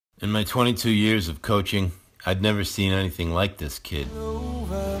In my 22 years of coaching, I'd never seen anything like this kid.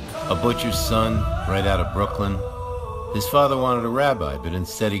 A butcher's son, right out of Brooklyn. His father wanted a rabbi, but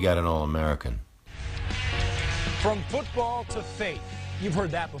instead he got an All-American. From football to faith. You've heard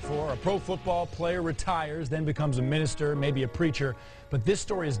that before. A pro football player retires, then becomes a minister, maybe a preacher. But this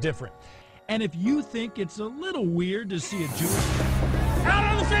story is different. And if you think it's a little weird to see a Jewish... Out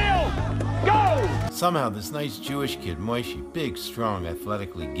on the field! Go! Somehow this nice Jewish kid, Moishe, big, strong,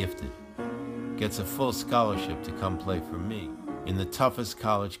 athletically gifted, gets a full scholarship to come play for me in the toughest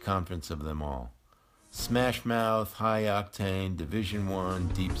college conference of them all. Smash mouth, high octane, Division I,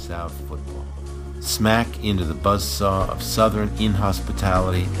 Deep South football. Smack into the buzzsaw of Southern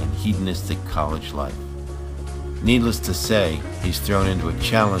inhospitality and hedonistic college life. Needless to say, he's thrown into a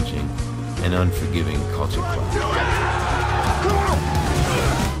challenging and unforgiving culture clash.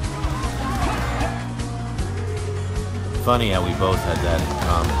 Funny how we both had that in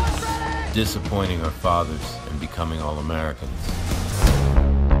common, disappointing our fathers and becoming All-Americans.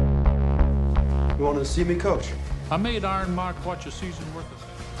 You wanted to see me, Coach? I made Iron Mark watch a season worth of...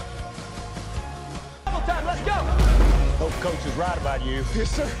 Time, let's go! Hope Coach is right about you. Yes,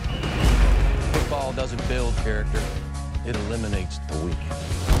 sir. Football doesn't build character, it eliminates the weak.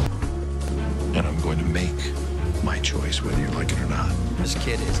 And I'm going to make my choice, whether you like it or not. This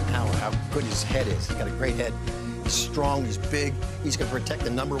kid is how good his head is. He's got a great head. He's strong, he's big. He's going to protect the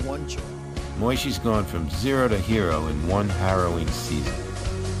 #1 choice. Moishe's gone from zero to hero in one harrowing season.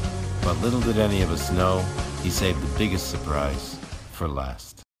 But little did any of us know, he saved the biggest surprise for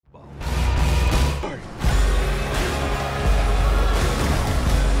last.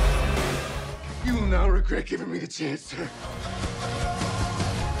 You will now regret giving me the chance, sir.